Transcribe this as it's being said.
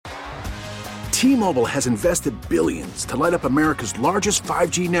T-Mobile has invested billions to light up America's largest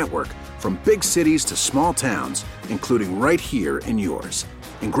 5G network, from big cities to small towns, including right here in yours.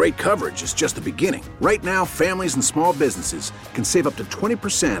 And great coverage is just the beginning. Right now, families and small businesses can save up to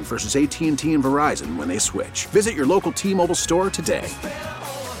 20% versus AT&T and Verizon when they switch. Visit your local T-Mobile store today.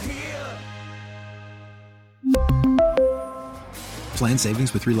 Plan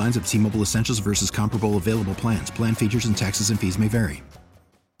savings with 3 lines of T-Mobile Essentials versus comparable available plans. Plan features and taxes and fees may vary.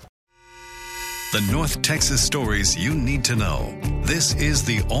 The North Texas stories you need to know. This is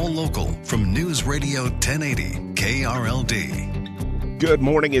the All Local from News Radio 1080 KRLD. Good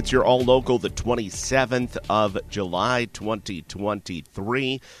morning. It's your All Local, the 27th of July,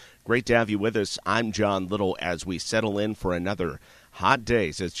 2023. Great to have you with us. I'm John Little as we settle in for another hot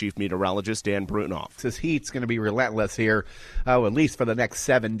day, says Chief Meteorologist Dan Brunoff. This heat's going to be relentless here, at least for the next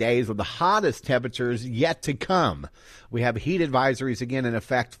 7 days, with the hottest temperatures yet to come. We have heat advisories again in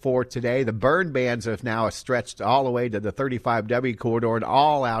effect for today. The burn bans have now stretched all the way to the 35W corridor and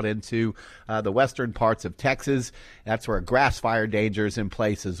all out into the western parts of Texas. That's where grass fire danger is in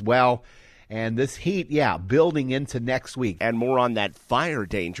place as well. And this heat, building into next week. And more on that fire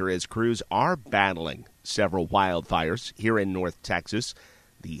danger as crews are battling several wildfires here in North Texas.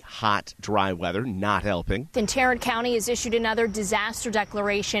 The hot, dry weather not helping. And Tarrant County has issued another disaster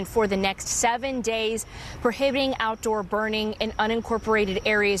declaration for the next 7 days, prohibiting outdoor burning in unincorporated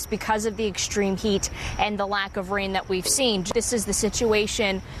areas because of the extreme heat and the lack of rain that we've seen. This is the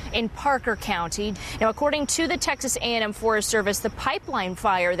situation in Parker County. Now, according to the Texas A&M Forest Service, the pipeline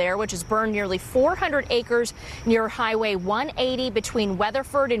fire there, which has burned nearly 400 acres near Highway 180 between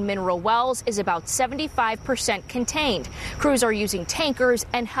Weatherford and Mineral Wells, is about 75% contained. Crews are using tankers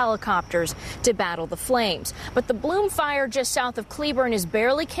and helicopters to battle the flames. But the Bloom fire just south of Cleburne is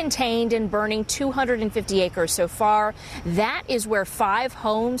barely contained and burning 250 acres so far. That is where 5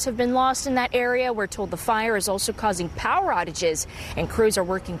 homes have been lost in that area. We're told the fire is also causing power outages, and crews are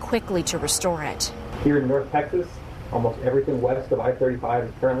working quickly to restore it. Here in North Texas, almost everything west of I-35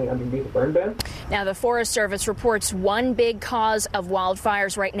 is currently underneath a burn ban. Now, the Forest Service reports one big cause of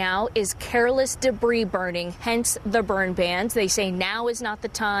wildfires right now is careless debris burning, hence the burn bans. They say now is not the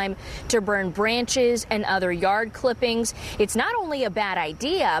time to burn branches and other yard clippings. It's not only a bad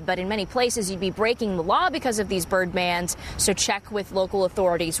idea, but in many places you'd be breaking the law because of these burn bans, so check with local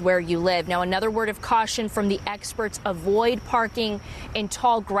authorities where you live. Now, another word of caution from the experts: avoid parking in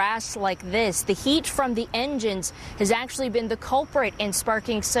tall grass like this. The heat from the engines has actually been the culprit in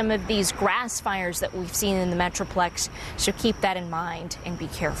sparking some of these grass fires that we've seen in the Metroplex. So keep that in mind and be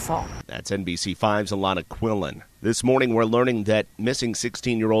careful. That's NBC 5's Alana Quillen. This morning we're learning that missing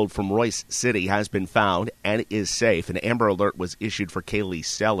 16-year-old from Royce City has been found and is safe. An Amber Alert was issued for Kaylee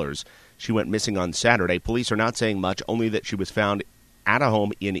Sellers. She went missing on Saturday. Police are not saying much, only that she was found at a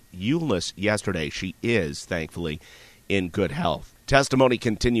home in Euless yesterday. She is, thankfully, in good health. Testimony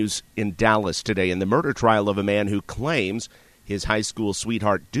continues in Dallas today in the murder trial of a man who claims his high school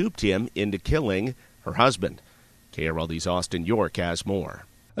sweetheart duped him into killing her husband. KRLD's Austin York has more.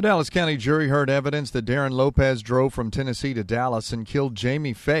 A Dallas County jury heard evidence that Darren Lopez drove from Tennessee to Dallas and killed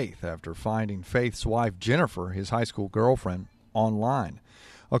Jamie Faith after finding Faith's wife, Jennifer, his high school girlfriend, online.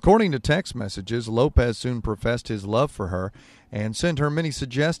 According to text messages, Lopez soon professed his love for her and sent her many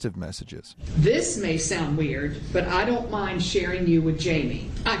suggestive messages. This may sound weird, but I don't mind sharing you with Jamie.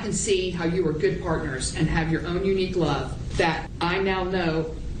 I can see how you are good partners and have your own unique love that I now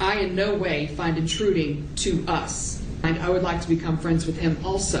know I in no way find intruding to us. And I would like to become friends with him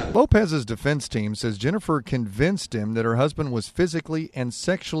also. Lopez's defense team says Jennifer convinced him that her husband was physically and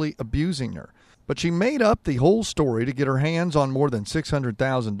sexually abusing her. But she made up the whole story to get her hands on more than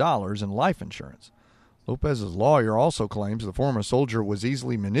 $600,000 in life insurance. Lopez's lawyer also claims the former soldier was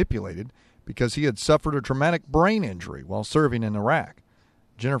easily manipulated because he had suffered a traumatic brain injury while serving in Iraq.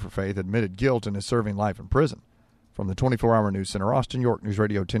 Jennifer Faith admitted guilt and is serving life in prison. From the 24-Hour News Center, Austin York, News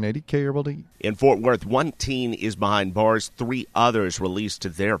Radio 1080 KRLD. In Fort Worth, 1 teen is behind bars, 3 others released to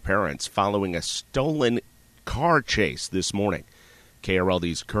their parents following a stolen car chase this morning.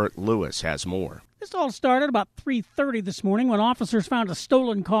 KRLD's Kurt Lewis has more. This all started about 3:30 this morning when officers found a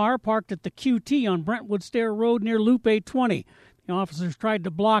stolen car parked at the QT on Brentwood Stair Road near Loop 820. The officers tried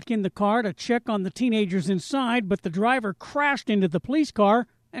to block in the car to check on the teenagers inside, but the driver crashed into the police car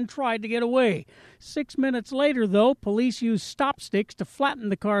and tried to get away. 6 minutes later, though, police used stop sticks to flatten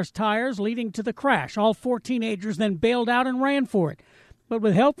the car's tires, leading to the crash. All 4 teenagers then bailed out and ran for it. but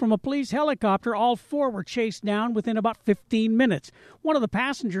with help from a police helicopter, all 4 were chased down within about 15 minutes. One of the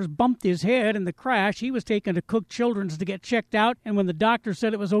passengers bumped his head in the crash. He was taken to Cook Children's to get checked out, and when the doctor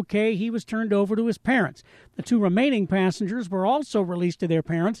said it was okay, he was turned over to his parents. The 2 remaining passengers were also released to their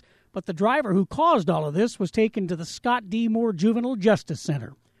parents, but the driver who caused all of this was taken to the Scott D. Moore Juvenile Justice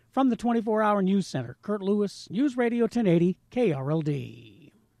Center. From the 24-Hour News Center, Kurt Lewis, News Radio 1080, KRLD.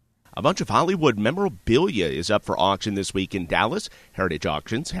 A bunch of Hollywood memorabilia is up for auction this week in Dallas. Heritage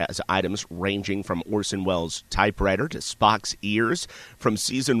Auctions has items ranging from Orson Welles' typewriter to Spock's ears from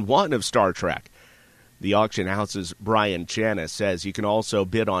Season 1 of Star Trek. The auction house's Brian Channa says you can also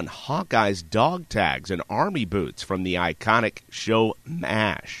bid on Hawkeye's dog tags and army boots from the iconic show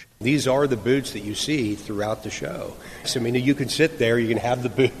MASH. These are the boots that you see throughout the show. So, I mean, you can sit there, you can have the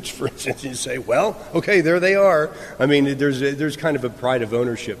boots, for instance, and say, well, okay, there they are. I mean, there's kind of a pride of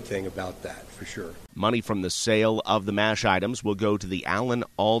ownership thing about that, for sure. Money from the sale of the MASH items will go to the Alan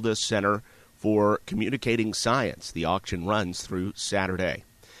Alda Center for Communicating Science. The auction runs through Saturday.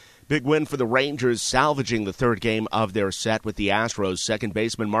 Big win for the Rangers, salvaging the third game of their set with the Astros. Second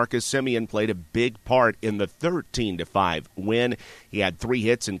baseman Marcus Semien played a big part in the 13-5 win. He had 3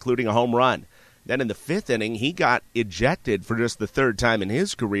 hits, including a home run. Then in the 5th inning, he got ejected for just the 3rd time in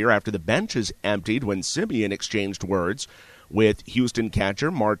his career after the benches emptied when Semien exchanged words with Houston catcher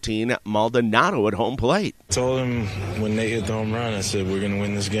Martin Maldonado at home plate. I told him when they hit the home run, I said, we're going to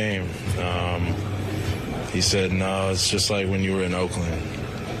win this game. He said, no, it's just like when you were in Oakland.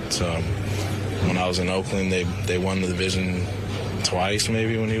 So when I was in Oakland, they won the division twice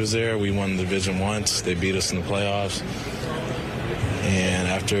maybe when he was there. We won the division once. They beat us in the playoffs. And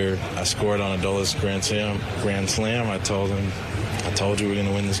after I scored on Adola's grand slam, I told you we're going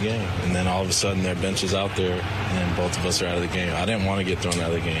to win this game. And then all of a sudden their bench is out there and both of us are out of the game. I didn't want to get thrown out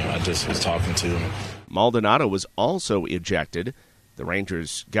of the game. I just was talking to him. Maldonado was also ejected. The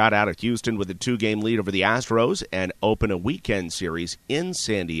Rangers got out of Houston with a 2-game lead over the Astros and open a weekend series in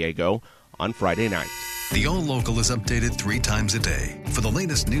San Diego on Friday night. The All Local is updated 3 times a day. For the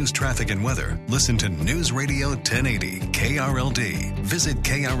latest news, traffic, and weather, listen to News Radio 1080 KRLD. Visit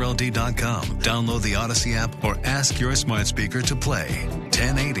KRLD.com, download the Odyssey app, or ask your smart speaker to play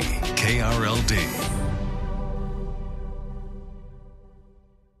 1080 KRLD.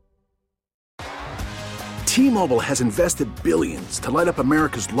 T-Mobile has invested billions to light up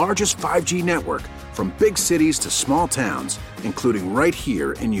America's largest 5G network, from big cities to small towns, including right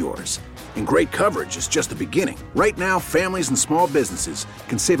here in yours. And great coverage is just the beginning. Right now, families and small businesses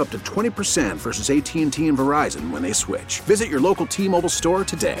can save up to 20% versus AT&T and Verizon when they switch. Visit your local T-Mobile store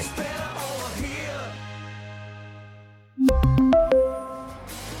today.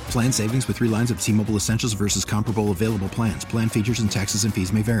 Plan savings with 3 lines of T-Mobile Essentials versus comparable available plans. Plan features and taxes and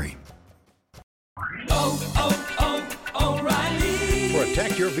fees may vary.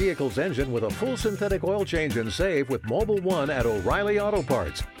 Protect your vehicle's engine with a full synthetic oil change and save with Mobil 1 at O'Reilly Auto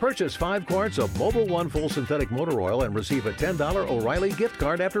Parts. Purchase 5 quarts of Mobil 1 full synthetic motor oil and receive a $10 O'Reilly gift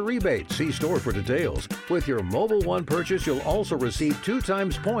card after rebate. See store for details. With your Mobil 1 purchase, you'll also receive 2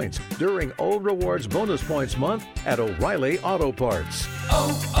 times points during O Rewards Bonus Points Month at O'Reilly Auto Parts.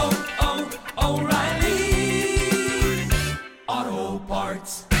 O'Reilly Auto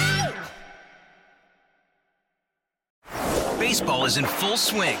Parts. Baseball is in full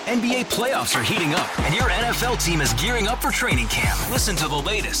swing. NBA playoffs are heating up, and your NFL team is gearing up for training camp. Listen to the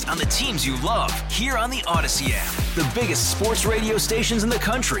latest on the teams you love here on the Odyssey app. The biggest sports radio stations in the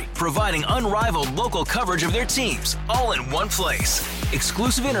country, providing unrivaled local coverage of their teams, all in one place.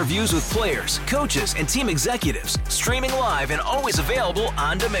 Exclusive interviews with players, coaches, and team executives, streaming live and always available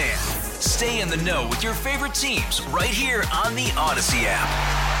on demand. Stay in the know with your favorite teams right here on the Odyssey app.